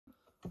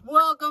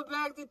Welcome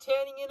back to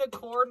Tanning in a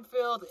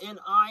Cornfield, and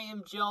I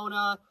am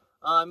Jonah.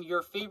 I'm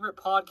your favorite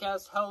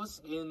podcast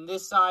host in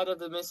this side of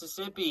the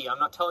Mississippi. I'm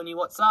not telling you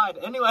what side.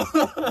 Anyway.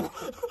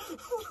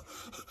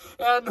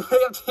 And we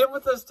have Tim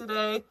with us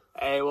today.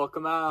 Hey,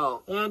 welcome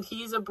out. And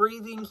he's a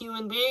breathing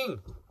human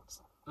being.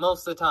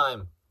 Most of the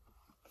time.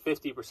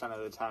 50%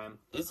 of the time.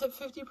 Is it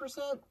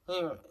 50%?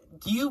 Anyway,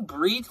 do you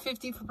breathe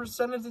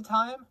 50% of the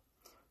time?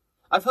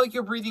 I feel like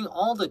you're breathing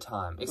all the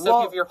time,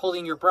 except if you're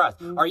holding your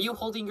breath. Are you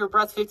holding your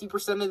breath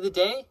 50% of the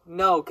day?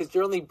 No, because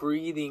you're only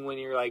breathing when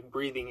you're,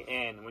 breathing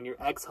in. When you're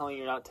exhaling,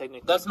 you're not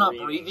technically That's breathing.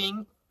 not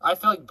breathing? I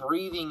feel like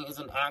breathing is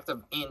an act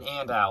of in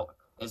and out.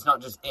 It's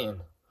not just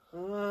in.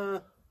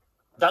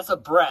 That's a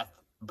breath.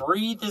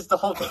 Breathe is the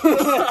whole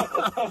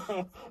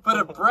thing. But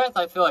a breath,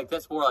 I feel like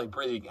that's more like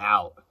breathing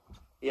out.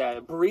 Yeah,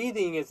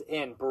 breathing is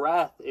in.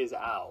 Breath is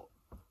out.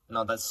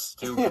 No, that's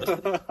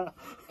stupid.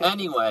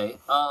 Anyway,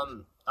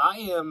 I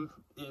am,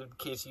 in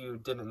case you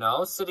didn't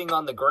know, sitting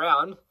on the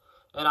ground,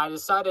 and I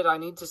decided I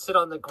need to sit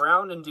on the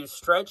ground and do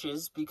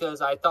stretches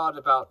because I thought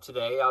about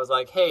today. I was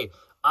like, hey,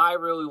 I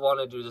really want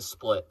to do the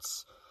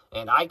splits,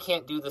 and I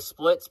can't do the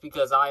splits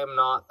because I am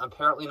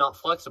apparently not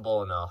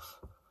flexible enough.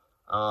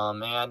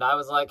 And I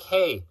was like,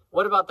 hey,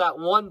 what about that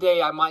one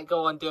day I might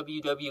go on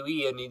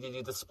WWE and need to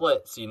do the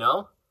splits, you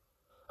know?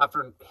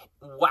 After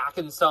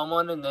whacking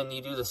someone, and then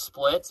you do the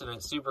splits, and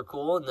it's super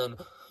cool, and then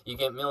you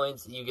get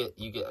millions, you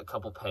get a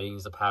couple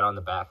pennies, a pat on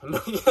the back. And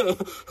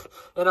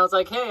I was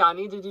like, hey, I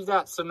need to do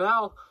that. So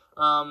now,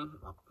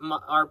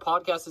 our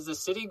podcast is a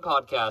sitting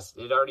podcast.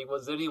 It already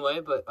was anyway,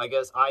 but I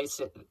guess I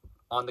sit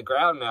on the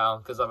ground now,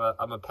 because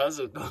I'm a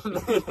peasant.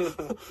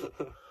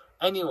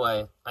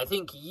 Anyway, I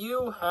think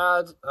you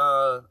had,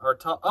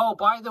 oh,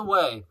 by the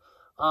way,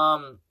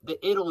 the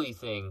Italy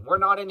thing. We're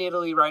not in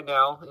Italy right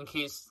now, in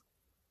case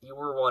you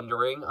were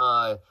wondering.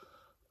 I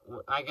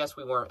guess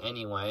we weren't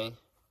anyway.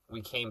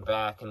 We came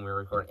back and we were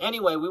recording.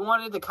 Anyway, we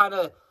wanted to kind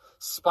of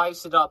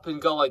spice it up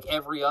and go like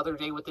every other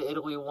day with the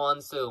Italy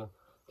one, so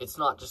it's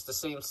not just the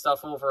same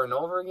stuff over and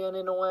over again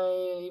in a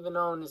way, even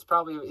though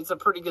it's a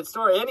pretty good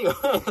story. Anyway,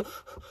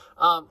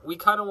 we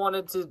kind of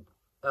wanted to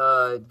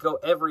go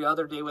every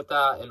other day with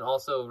that, and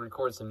also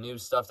record some new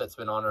stuff that's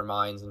been on our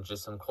minds and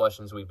just some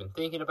questions we've been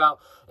thinking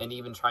about, and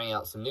even trying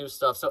out some new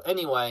stuff. So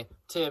anyway,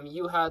 Tim,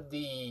 you had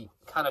the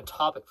kind of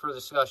topic for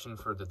discussion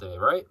for today,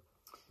 right?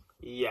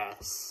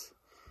 Yes.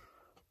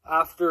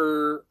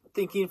 After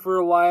thinking for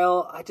a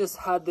while, I just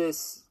had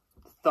this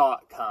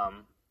thought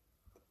come,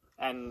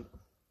 and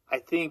I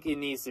think it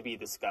needs to be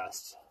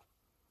discussed.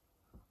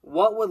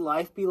 What would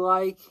life be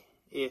like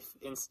if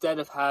instead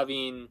of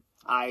having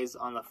eyes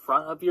on the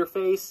front of your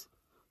face,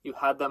 you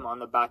had them on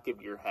the back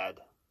of your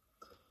head?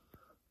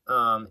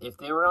 If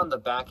they were on the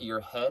back of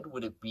your head,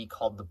 would it be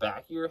called the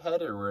back of your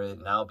head, or would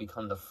it now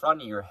become the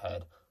front of your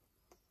head?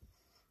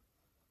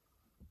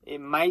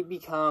 It might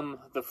become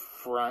the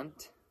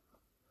front.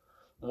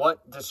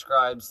 What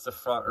describes the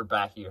front or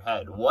back of your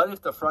head? What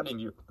if the front of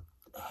your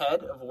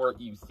head of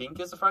what you think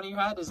is the front of your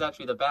head is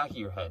actually the back of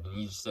your head, and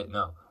you just didn't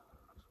know?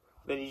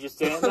 Then you just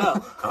didn't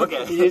know.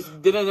 Okay. You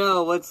just didn't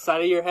know what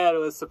side of your head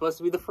was supposed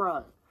to be the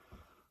front.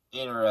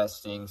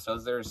 Interesting. So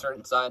is there a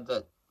certain side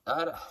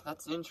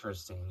that's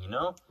interesting, you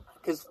know?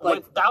 Because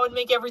that would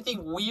make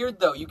everything weird,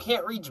 though. You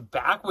can't reach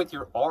back with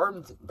your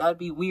arms. That'd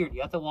be weird.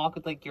 You have to walk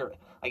with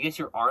I guess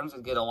your arms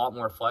would get a lot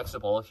more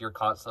flexible if you're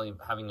constantly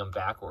having them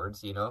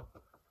backwards, you know?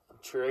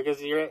 True,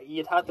 because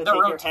you'd have to The take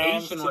your rotation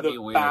hands to would the be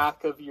weird.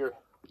 back of your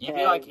You'd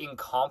head. be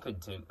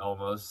incompetent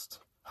almost.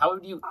 How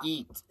would you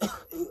eat?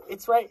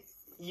 It's right.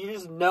 You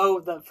just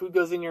know that food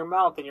goes in your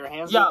mouth and your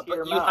hands go to your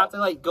mouth. Yeah, but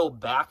you have to go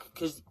back,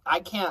 because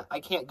I can't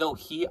go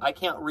here. I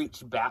can't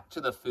reach back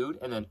to the food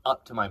and then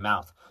up to my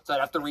mouth. So I'd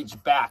have to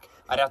reach back.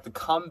 I'd have to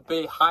come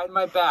behind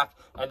my back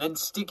and then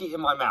stick it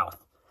in my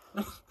mouth.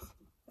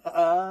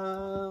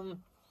 I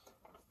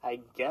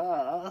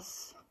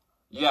guess.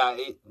 Yeah,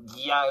 it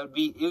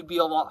would be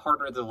a lot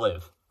harder to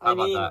live. How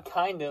about that?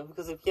 Kind of,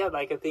 because if you had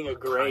a thing of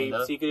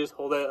grapes, you could just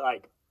hold it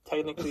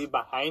technically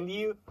behind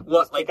you.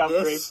 What, just pick out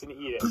grapes and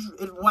eat it.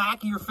 And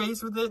whack your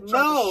face with it?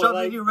 No, shove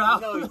it in your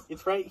mouth? No,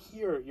 it's right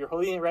here. You're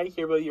holding it right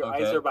here, but your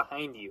eyes are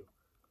behind you.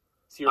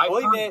 So you're I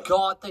holding it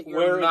forgot that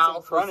your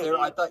mouth was there.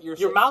 I thought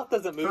your mouth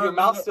doesn't move. Your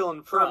mouth's still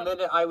in front. For a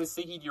minute, I was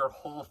thinking your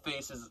whole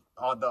face is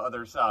on the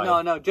other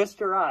side. No, just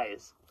your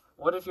eyes.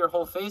 What if your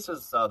whole face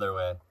was the other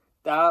way?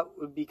 That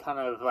would be kind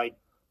of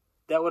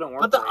that wouldn't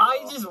work. But the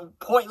eyes is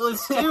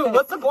pointless too.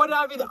 What's the point of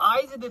having the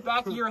eyes in the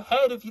back of your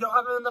head if you don't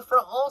have them in the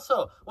front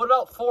also? What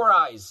about 4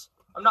 eyes?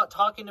 I'm not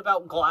talking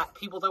about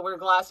people that wear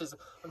glasses.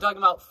 I'm talking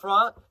about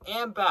front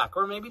and back,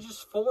 or maybe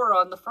just 4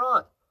 on the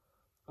front.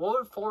 What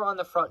would 4 on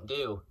the front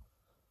do?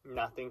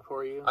 Nothing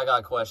for you. I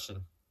got a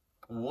question.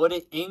 Would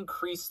it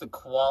increase the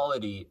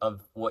quality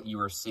of what you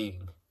were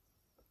seeing?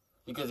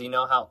 Because you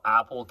know how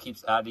Apple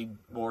keeps adding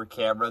more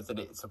cameras and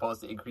it's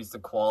supposed to increase the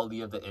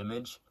quality of the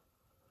image?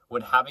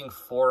 Would having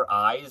 4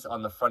 eyes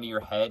on the front of your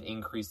head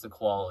increase the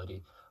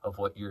quality of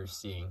what you're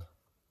seeing?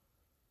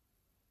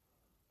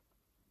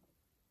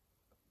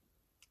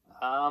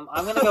 I'm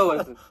going to go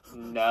with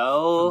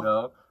no.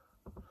 No?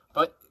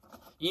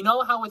 You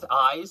know how with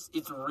eyes,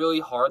 it's really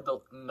hard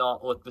to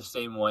not look the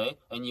same way,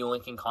 and you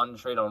only can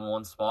concentrate on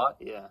one spot?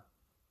 Yeah.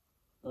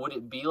 Would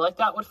it be like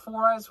that with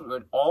 4 eyes?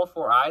 Would all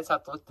 4 eyes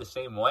have to look the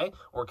same way,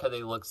 or could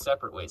they look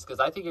separate ways?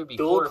 Because I think it'd be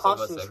Dual cooler if they looked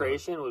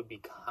concentration would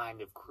be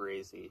kind of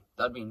crazy.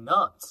 That'd be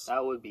nuts.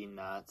 That would be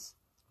nuts.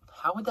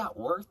 How would that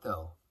work,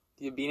 though?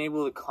 You being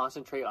able to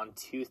concentrate on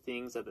 2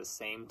 things at the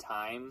same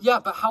time. Yeah,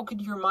 but how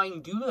could your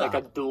mind do that? Like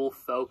a dual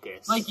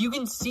focus. Like, you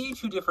can see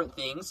 2 different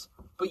things,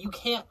 but you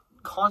can't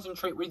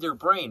concentrate with your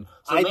brain.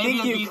 So I maybe think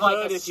it'd you be could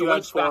like a if you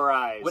had switch back. 4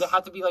 eyes. Would it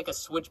have to be like a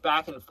switch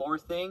back and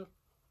forth thing?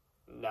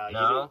 No,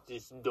 No? you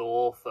just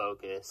dual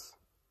focus.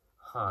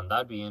 Huh,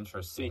 that'd be So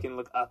interesting. you can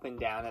look up and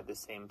down at the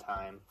same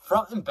time.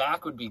 Front and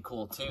back would be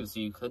cool too, so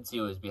you could see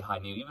what was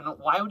behind you. Even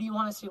why would you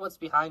want to see what's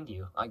behind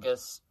you? I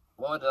guess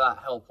what would that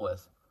help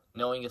with?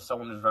 Knowing if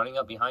someone is running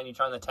up behind you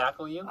trying to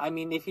tackle you? I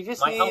mean, if you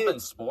just Might help need, in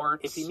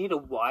sports. if you need a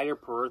wider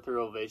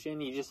peripheral vision,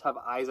 you just have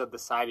eyes at the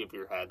side of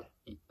your head.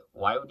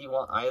 Why would you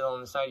want eyes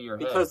on the side of your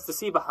head? Because to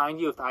see behind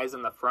you with eyes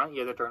on the front, you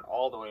have to turn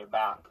all the way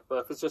back. But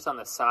if it's just on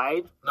the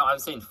side, No, I'm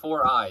saying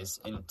 4 eyes,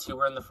 and 2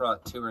 are in the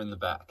front, 2 are in the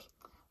back.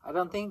 I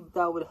don't think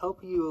that would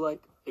help you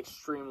like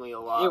extremely a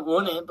lot. It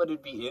wouldn't, but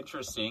it'd be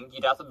interesting.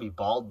 You'd have to be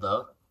bald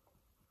though.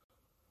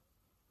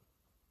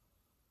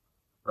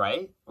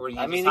 Right? Or you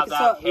I mean, just you have can to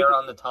have still- hair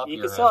on the top of You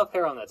your can head. still have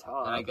hair on the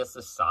top. And I guess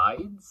the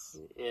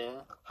sides?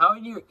 Yeah. How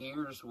do your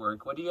ears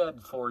work? What do you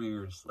have 4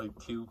 ears? Like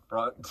 2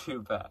 front,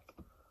 2 back?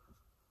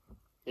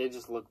 It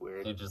just look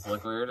weird. It just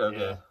look weird? Okay.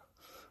 Yeah.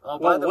 Oh,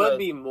 by What the would way,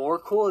 be more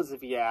cool is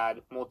if you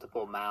had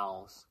multiple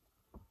mouths.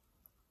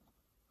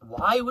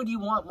 why would you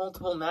want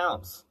multiple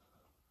mouths?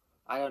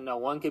 I don't know.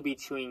 One could be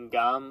chewing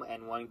gum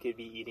and one could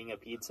be eating a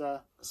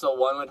pizza. So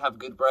one would have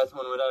good breath,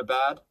 one would have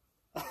bad?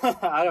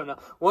 I don't know.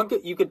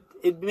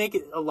 It'd make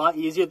it a lot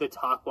easier to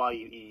talk while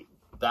you eat.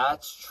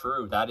 That's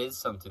true. That is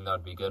something that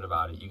would be good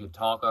about it. You could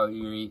talk while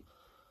you eat.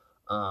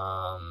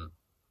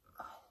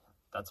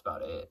 That's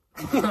about it.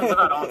 That's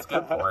about all it's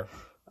good for.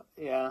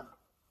 Yeah,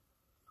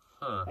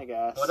 Huh. I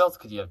guess. What else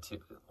could you have 2?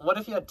 What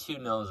if you had 2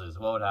 noses?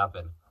 What would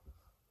happen?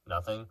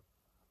 Nothing?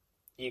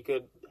 You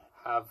could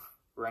have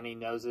runny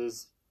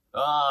noses.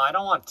 Oh, I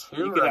don't want 2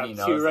 You could runny have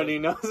noses. 2 runny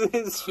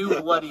noses.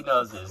 2 bloody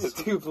noses.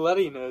 2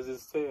 bloody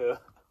noses, too.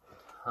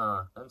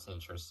 Huh, that's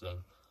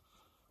interesting.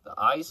 The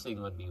eyes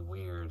thing would be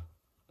weird,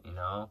 you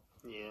know?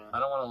 Yeah. I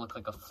don't want to look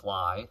like a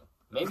fly.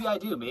 Maybe I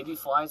do. Maybe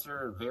flies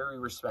are very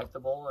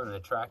respectable and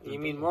attractive. You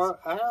mean beings. more,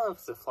 I don't know if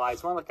it's a fly.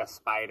 It's more like a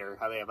spider.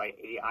 How they have like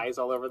 8 eyes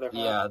all over their head.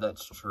 Yeah,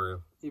 that's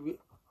true. You'd be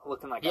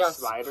looking like a Yes,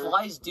 spider.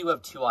 flies do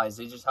have 2 eyes.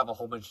 They just have a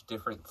whole bunch of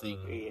different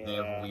things. They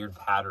Yeah. have weird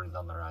patterns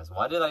on their eyes.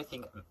 Why did I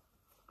think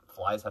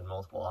flies had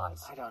multiple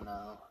eyes? I don't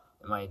know.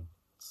 Am I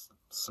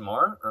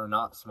smart or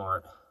not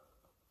smart?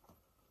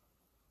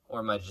 Or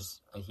am I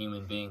just a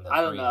human being that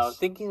I don't know. breathes?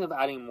 Thinking of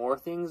adding more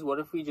things, what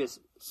if we just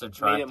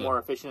Subtracted. made it more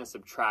efficient and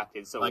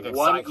subtracted? So like a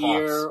one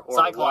Cyclops. ear or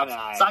Cyclops. one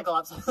eye.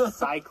 Cyclops.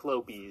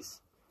 Cyclopes.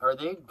 Are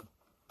they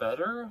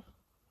better?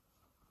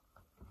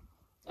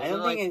 I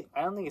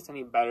don't think it's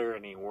any better or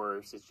any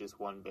worse. It's just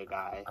one big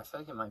eye. I feel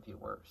like it might be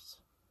worse.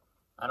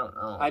 I don't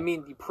know. I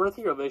mean, the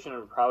peripheral vision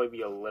would probably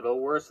be a little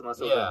worse unless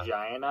it was Yeah. a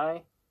giant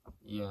eye.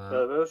 Yeah.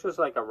 So if it was just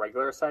like a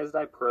regular sized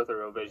eye,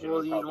 peripheral vision Well,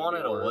 would you'd probably want be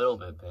it a worse. little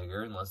bit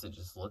bigger, unless it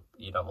just looked.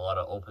 You'd have a lot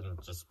of open,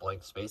 just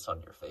blank space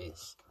on your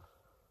face.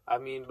 I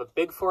mean, but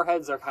big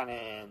foreheads are kind of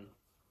in.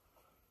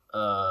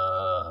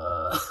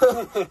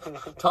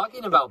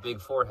 Talking about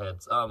big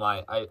foreheads,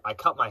 I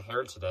cut my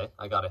hair today.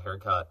 I got a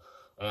haircut,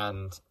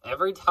 and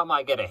every time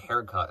I get a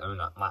haircut,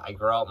 I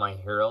grow out my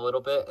hair a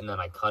little bit, and then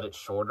I cut it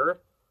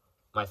shorter.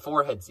 My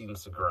forehead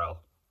seems to grow.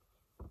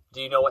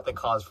 Do you know what the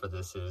cause for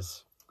this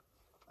is?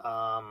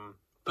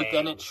 But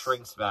then it bangs.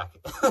 shrinks back.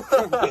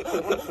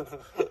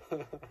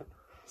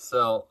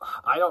 So,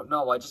 I don't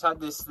know. I just had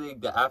this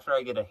thing that after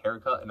I get a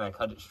haircut and I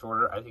cut it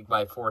shorter, I think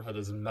my forehead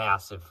is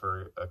massive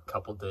for a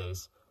couple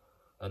days.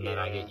 And then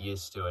I Yeah. get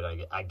used to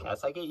it. I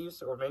guess I get used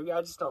to it. Or maybe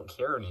I just don't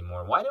care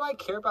anymore. Why do I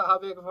care about how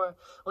big a forehead?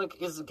 Like,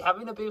 is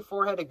having a big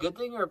forehead a good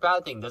thing or a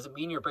bad thing? Does it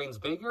mean your brain's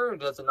bigger? Or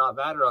does it not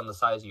matter on the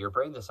size of your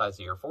brain, the size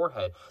of your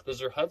forehead? Does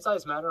your head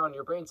size matter on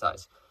your brain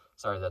size?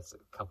 Sorry, that's a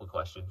couple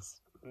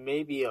questions.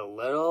 Maybe a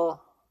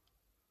little.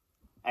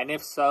 And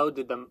if so,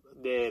 did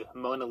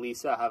Mona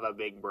Lisa have a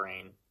big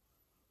brain?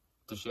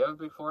 Does she have a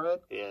big forehead?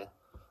 Yeah.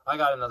 I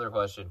got another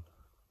question.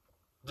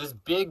 Does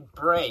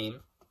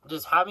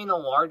having a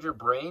larger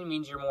brain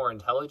means you're more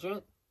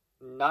intelligent?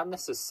 Not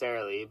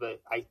necessarily,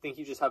 but I think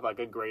you just have like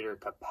a greater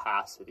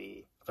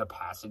capacity.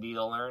 Capacity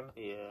to learn?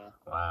 Yeah.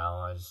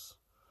 Wow,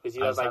 Because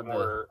you I have just like have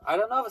more. I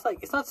don't know if it's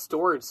like. It's not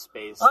storage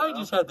space. I you know?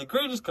 just had the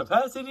greatest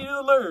capacity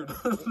to learn.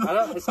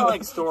 It's not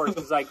like storage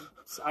because like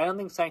I don't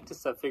think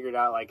scientists have figured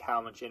out like how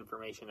much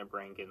information a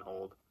brain can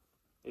hold.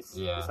 It's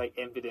like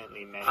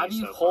infinitely many. Have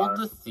you so far.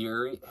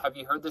 Have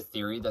you heard the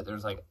theory that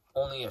there's like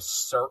only a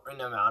certain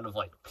amount of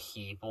like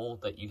people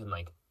that you can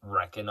like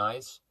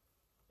recognize,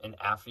 and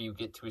after you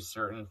get to a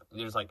certain,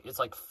 it's like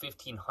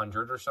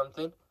 1,500 or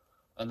something,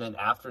 and then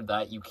after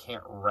that, you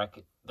can't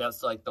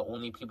that's, like, the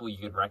only people you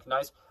can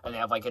recognize, and they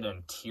have, like, a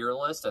tier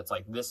list that's,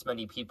 like, this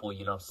many people,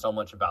 you know, so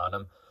much about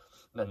them,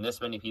 then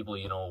this many people,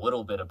 you know, a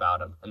little bit about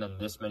them, and then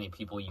this many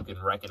people you can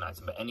recognize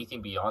them, but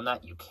anything beyond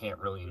that, you can't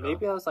really know.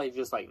 Maybe that's, like,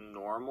 just, like,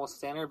 normal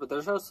standard, but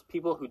there's those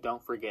people who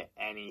don't forget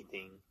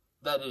anything.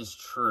 That is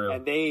true.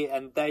 And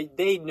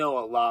they know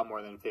a lot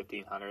more than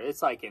 1,500.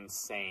 It's, like,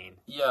 insane.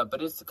 Yeah,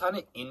 but it's kind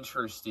of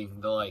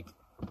interesting, though, like,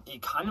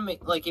 it kind of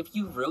make, like, if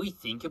you really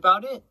think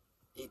about it,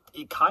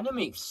 it kind of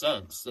makes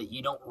sense that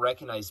you don't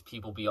recognize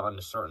people beyond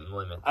a certain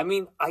limit. I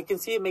mean, I can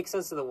see it makes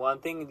sense in the one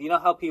thing. You know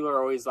how people are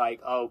always like,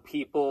 oh,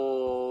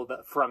 people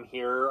from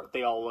here,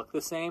 they all look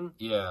the same?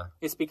 Yeah.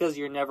 It's because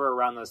you're never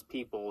around those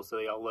people, so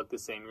they all look the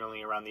same. You're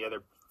only around the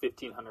other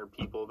 1,500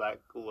 people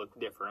that look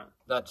different.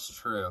 That's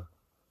true.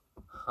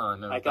 Huh,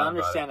 no, I can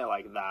understand it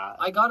like that.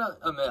 I gotta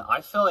admit,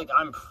 I feel like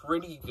I'm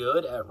pretty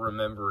good at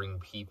remembering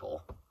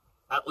people.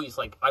 At least,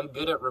 like, I'm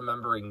good at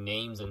remembering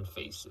names and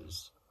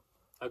faces.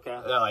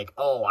 Okay. They're like,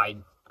 oh, I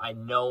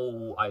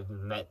know I've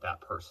met that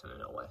person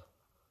in a way.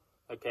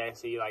 Okay,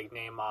 so you, like,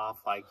 name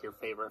off, like, your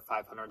favorite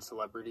 500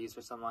 celebrities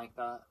or something like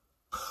that?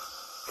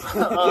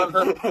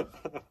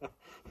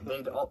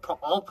 They'd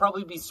all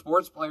probably be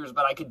sports players,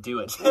 but I could do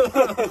it.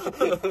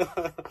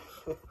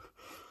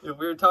 If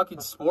we were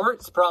talking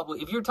sports,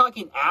 probably. If you're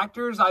talking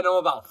actors, I know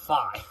about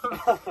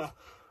 5.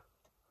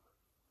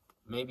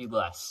 Maybe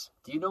less.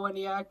 Do you know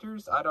any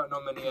actors? I don't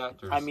know many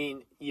actors. I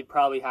mean, you'd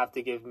probably have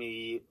to give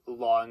me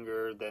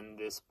longer than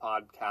this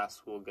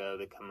podcast will go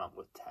to come up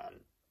with 10.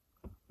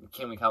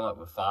 Can we come up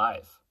with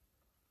 5?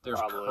 There's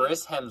Probably.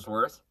 Chris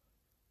Hemsworth.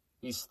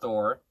 He's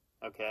Thor.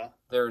 Okay.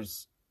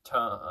 There's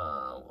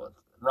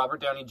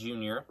Robert Downey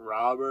Jr.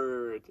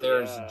 Robert.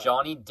 There's yeah.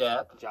 Johnny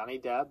Depp. Johnny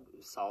Depp,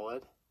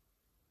 solid.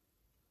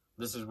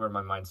 This is where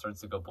my mind starts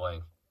to go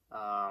blank.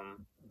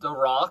 Um, The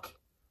Rock.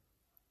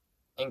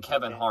 And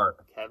Kevin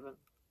Hart. Kevin?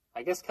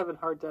 I guess Kevin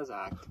Hart does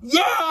act.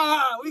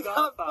 Yeah! We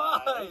got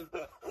 5.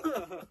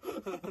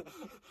 5!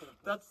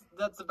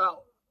 That's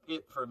about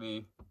it for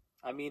me.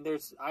 I mean,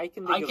 I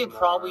could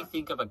probably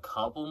think of a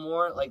couple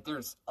more. Like,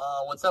 there's,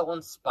 what's that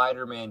one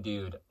Spider-Man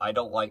dude? I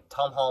don't like,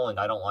 Tom Holland,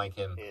 I don't like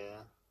him.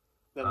 Yeah.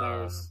 Then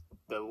there's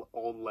the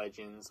old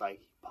legends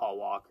like Paul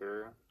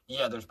Walker.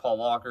 Yeah, there's Paul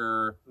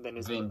Walker,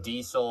 Then Vin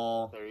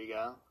Diesel. There you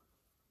go.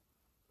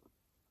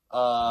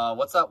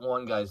 What's that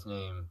one guy's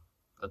name?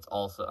 That's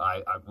also,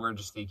 we're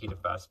just thinking of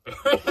Fast and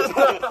Furious.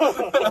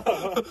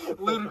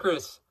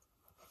 Ludicrous.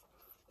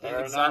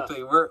 Fair exactly.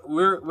 enough.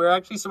 We're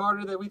actually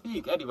smarter than we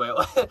think. Anyway,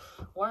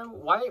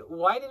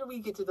 why did we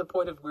get to the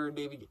point of we're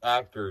naming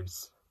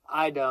actors?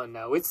 I don't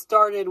know. It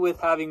started with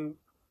having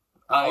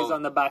eyes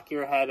on the back of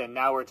your head, and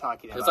now we're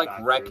talking about it's like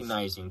actors.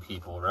 recognizing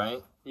people,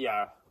 right?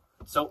 Yeah.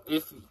 So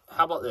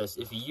how about this?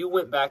 If you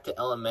went back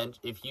to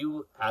if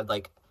you had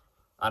like,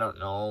 I don't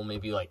know,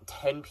 maybe like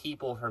 10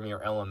 people from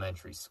your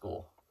elementary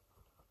school,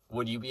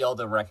 would you be able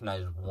to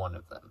recognize one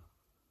of them?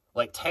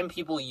 Like 10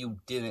 people you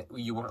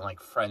weren't like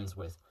friends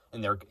with,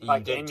 and you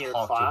like didn't in your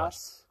talk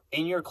class? too much.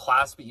 In your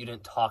class, but you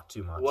didn't talk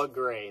too much. What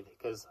grade?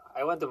 Because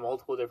I went to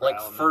multiple different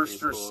like elementary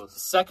first or schools.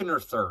 second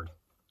or third?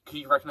 Could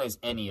you recognize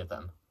any of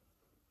them?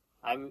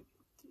 I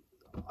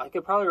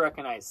could probably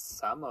recognize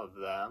some of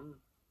them.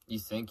 You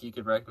think you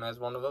could recognize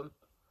one of them?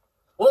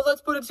 Well,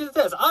 let's put it to the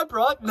test. I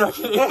brought 10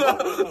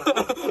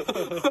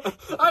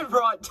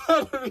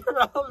 of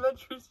your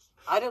elementary.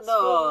 I don't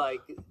know,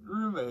 like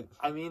roommates.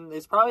 I mean,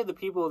 it's probably the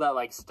people that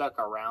like stuck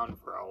around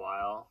for a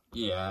while.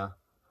 Yeah.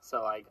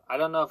 So like, I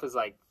don't know if it's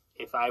like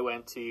if I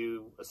went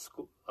to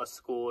a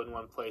school in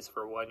one place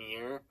for 1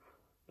 year,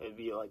 it'd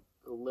be like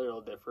a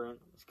little different.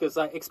 Because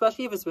like,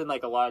 especially if it's been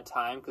like a lot of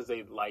time, because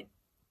they like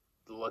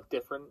look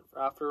different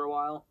after a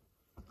while.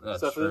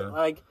 That's so true.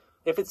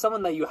 If it's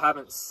someone that you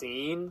haven't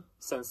seen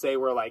since they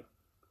were like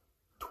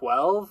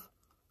 12,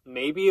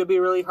 maybe it'd be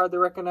really hard to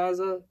recognize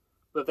it.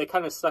 But if they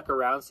kind of stuck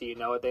around so you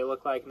know what they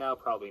look like now,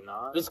 probably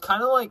not. It's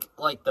kind of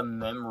like the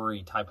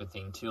memory type of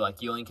thing, too.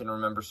 Like, you only can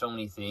remember so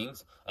many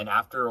things, and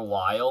after a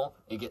while,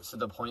 it gets to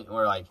the point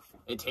where, like,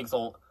 it takes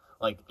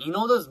like, you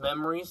know those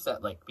memories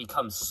that, like,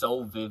 become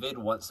so vivid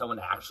once someone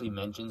actually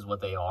mentions what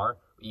they are?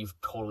 You've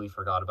totally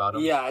forgot about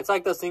them? Yeah, it's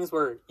like those things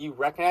where you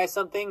recognize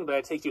something, but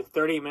it takes you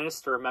 30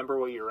 minutes to remember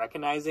what you're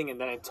recognizing,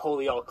 and then it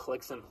totally all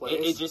clicks in place.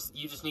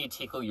 You just need to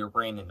tickle your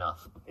brain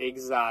enough.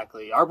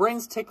 Exactly. Our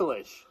brain's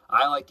ticklish.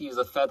 I like to use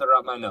a feather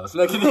on my nose.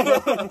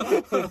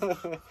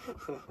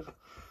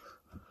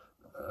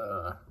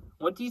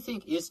 What do you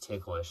think is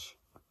ticklish?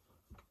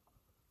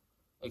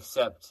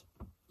 Except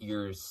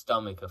your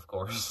stomach, of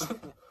course,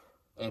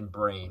 and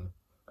brain.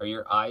 Are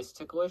your eyes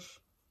ticklish?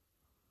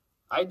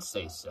 I'd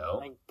say so.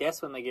 I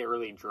guess when they get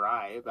really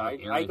dry, but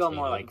I go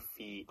more like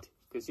feet.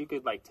 Because you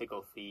could, like,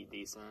 tickle feet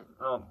decent.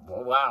 Oh,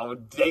 wow.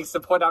 Thanks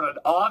to point out an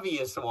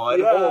obvious one.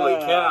 Yeah. Holy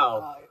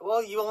cow.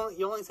 Well, you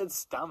only said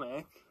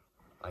stomach.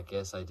 I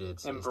guess I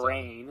did say and stomach.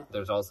 Brain.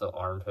 There's also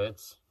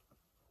armpits.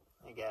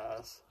 I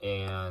guess.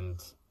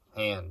 And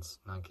hands.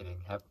 Not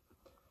kidding.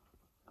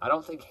 I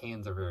don't think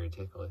hands are very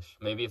ticklish.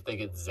 Maybe if they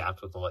get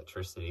zapped with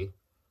electricity.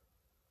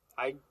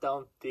 I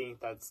don't think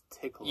that's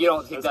ticklish. You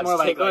don't think that's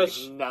more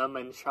ticklish? Like numb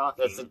and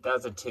shocking.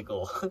 That's a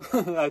tickle.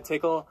 A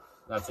tickle?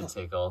 That's a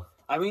tickle.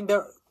 I mean,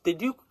 they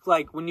do,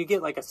 like, when you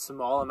get, like, a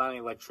small amount of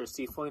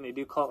electricity flowing, they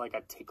do call it, like,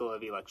 a tickle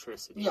of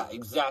electricity. Yeah,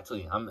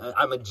 exactly. I'm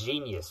a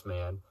genius,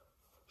 man.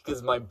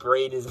 Because my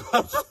brain is...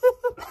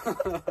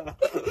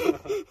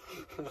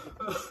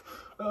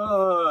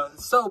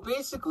 So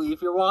basically,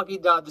 if you're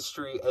walking down the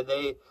street and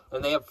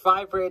they have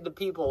 5 random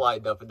people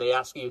lined up and they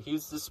ask you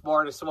who's the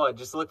smartest one,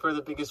 just look for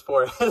the biggest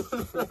forehead,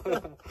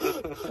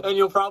 and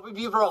you'll probably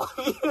be wrong.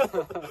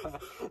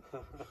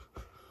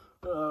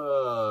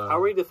 How are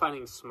we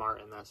defining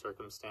smart in that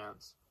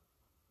circumstance?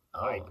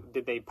 Like,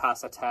 did they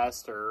pass a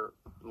test or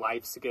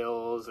life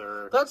skills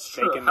or That's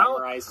true. they can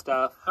memorize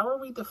stuff? How are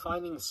we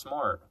defining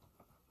smart?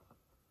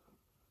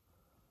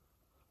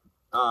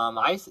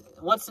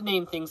 What's the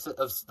main things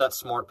that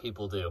smart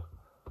people do?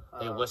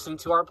 They listen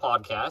to our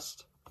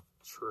podcast.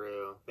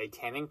 True. They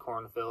tan in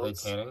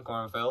cornfields.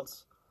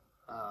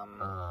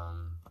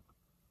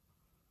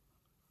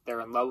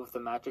 They're in love with the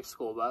magic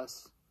school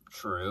bus.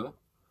 True.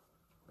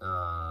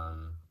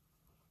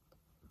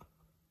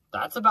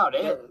 That's about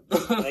it.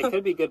 They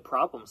could be good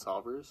problem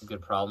solvers.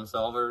 Good problem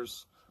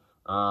solvers.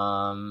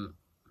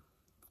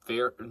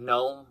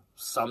 Know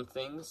some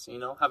things,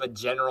 have a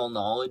general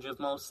knowledge of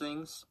most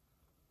things.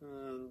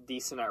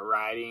 Decent at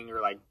writing or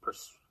like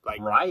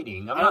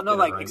writing. I don't know,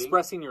 like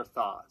expressing your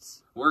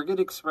thoughts. We're good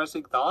at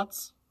expressing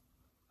thoughts,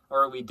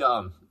 or are we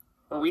dumb?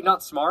 Are we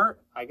not smart?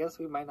 I guess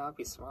we might not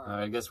be smart.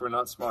 I guess we're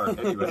not smart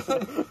anyway.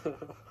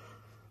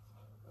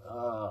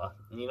 I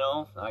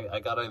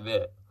gotta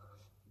admit,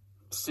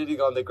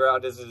 sitting on the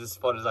ground isn't as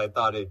fun as I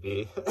thought it'd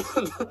be.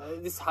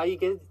 This is how you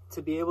get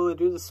to be able to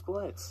do the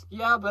splits.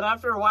 Yeah, but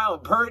after a while,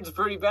 it burns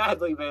pretty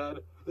badly,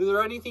 man. Is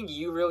there anything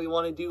you really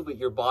want to do, but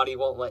your body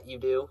won't let you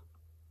do?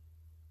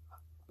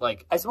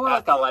 Like, it's more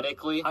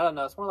athletically? I don't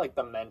know. It's more like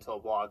the mental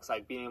blocks,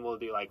 like being able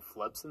to do, like,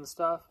 flips and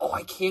stuff. Oh,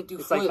 I can't do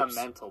flips. It's like the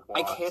mental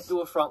blocks. I can't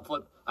do a front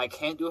flip. I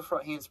can't do a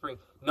front handspring.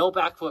 No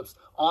back flips.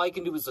 All I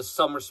can do is a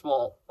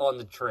somersault on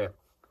the tramp.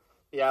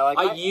 Yeah, like...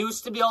 I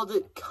used to be able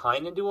to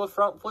kind of do a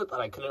front flip, but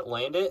I couldn't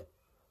land it.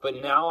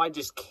 But now I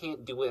just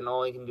can't do it, and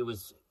all I can do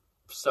is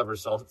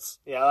somersaults.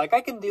 Yeah, like, I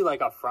can do,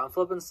 like, a front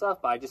flip and stuff,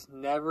 but I just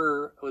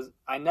never was...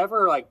 I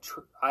never, like...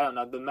 I don't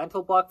know. The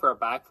mental block for a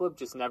back flip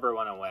just never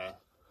went away.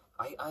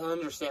 I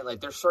understand, like,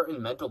 there's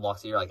certain mental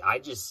blocks that you're like, I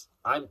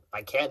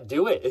can't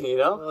do it,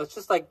 Well, it's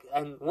just like,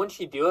 and once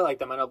you do it, like,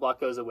 the mental block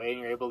goes away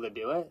and you're able to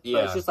do it. Yeah.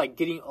 But it's just, like,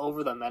 getting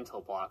over the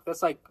mental block.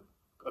 That's, like,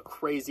 a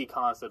crazy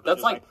concept.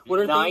 That's, like, what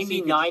are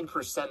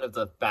 99% of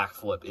the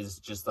backflip is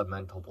just the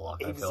mental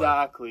block,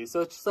 Exactly.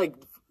 So it's just, like,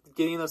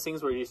 getting those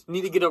things where you just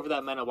need to get over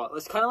that mental block.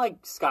 It's kind of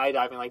like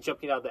skydiving, like,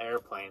 jumping out of the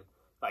airplane.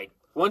 Like,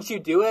 once you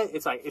do it,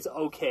 it's, like, it's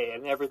okay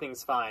and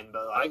everything's fine.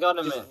 But, like, I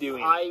gotta admit,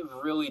 I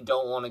really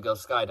don't want to go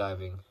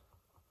skydiving.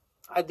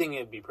 I think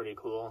it'd be pretty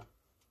cool.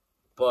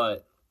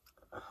 But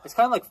it's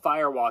kind of like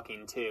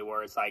firewalking too,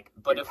 where it's like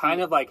you're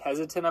kind of like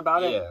hesitant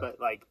about it, but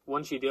like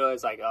once you do it,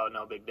 it's like, oh,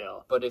 no big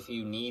deal. But if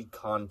you need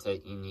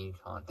content, you need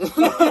content.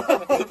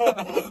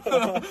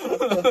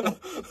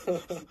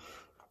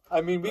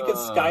 I mean, we could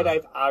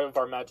skydive out of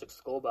our magic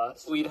school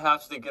bus. We'd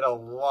have to get a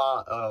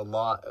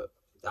lot.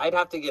 I'd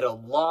have to get a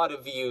lot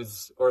of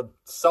views or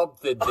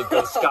something to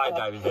go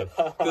skydiving in.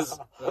 Because,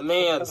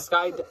 man,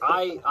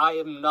 I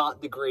am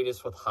not the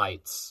greatest with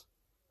heights.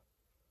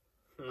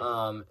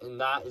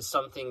 And that is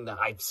something that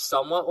I've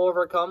somewhat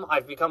overcome.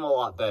 I've become a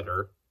lot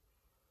better.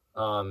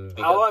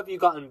 How have you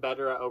gotten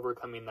better at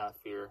overcoming that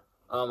fear?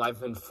 I've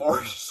been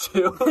forced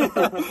to.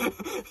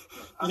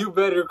 You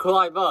better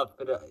climb up.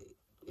 But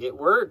it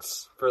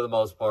works for the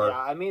most part. Yeah,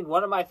 I mean,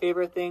 one of my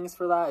favorite things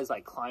for that is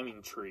like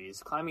climbing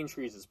trees. Climbing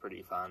trees is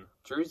pretty fun.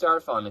 Trees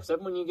are fun,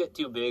 except when you get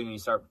too big and you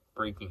start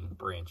breaking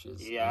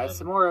branches. Yeah,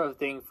 it's more of a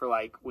thing for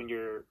like when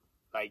you're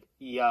like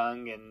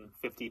young and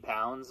 50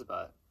 pounds,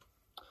 but...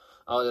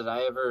 Oh, did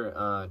I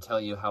ever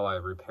tell you how I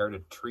repaired a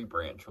tree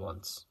branch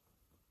once?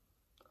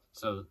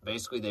 So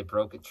basically they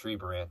broke a tree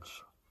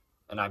branch.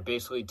 And I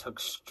basically took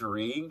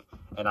string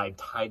and I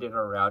tied it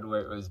around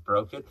where it was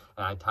broken.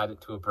 And I tied it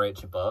to a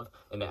branch above.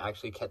 And it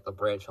actually kept the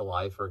branch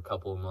alive for a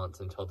couple of months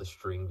until the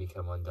string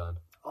became undone.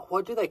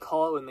 What do they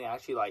call it when they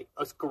actually like...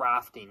 It's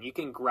grafting. You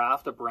can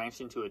graft a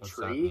branch into a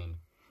tree.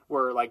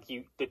 Where like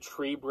the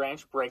tree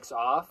branch breaks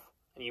off.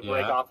 And you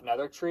break off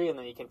another tree. And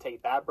then you can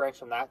take that branch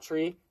from that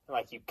tree. And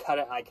like you cut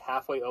it like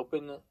halfway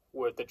open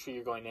with the tree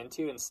you're going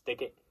into. And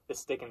stick the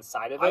stick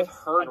inside of it. I've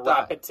heard and that.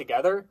 wrap it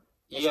together.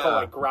 It's called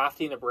like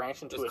grafting a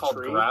branch into a tree. It's called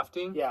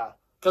grafting? Yeah.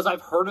 Because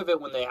I've heard of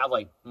it when they have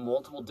like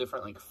multiple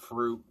different like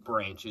fruit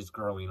branches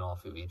growing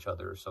off of each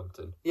other or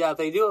something. Yeah,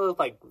 they do it with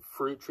like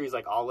fruit trees,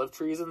 like olive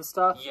trees and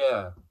stuff.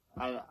 Yeah.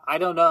 And I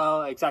don't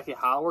know exactly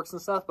how it works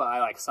and stuff, but I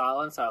like saw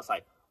it and so I was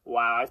like,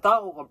 wow. I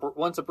thought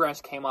once a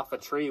branch came off a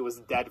tree, it was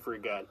dead for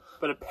good.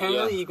 But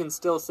apparently you can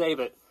still save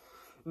it.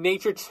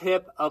 Nature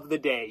tip of the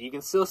day. You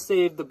can still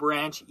save the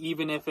branch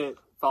even if it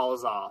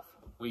falls off.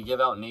 We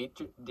give out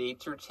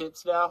nature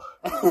tips now?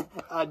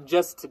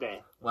 Just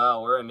today.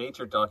 Wow, we're a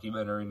nature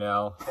documentary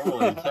now.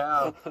 Holy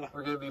cow.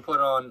 We're going to be put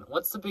on,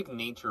 what's the big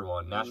nature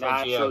one?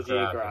 National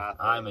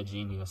Geographic. I'm a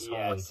genius.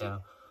 Yes. Holy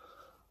cow.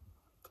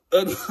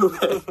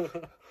 Anyway,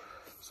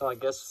 so I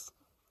guess,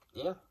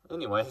 yeah,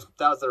 anyway,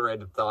 that was a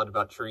random thought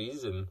about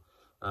trees, and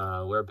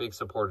we're big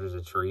supporters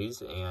of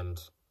trees, and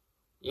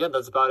yeah,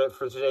 that's about it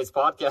for today's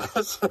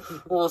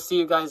podcast. We'll see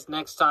you guys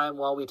next time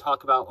while we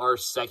talk about our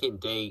second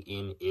day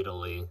in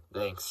Italy.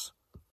 Thanks.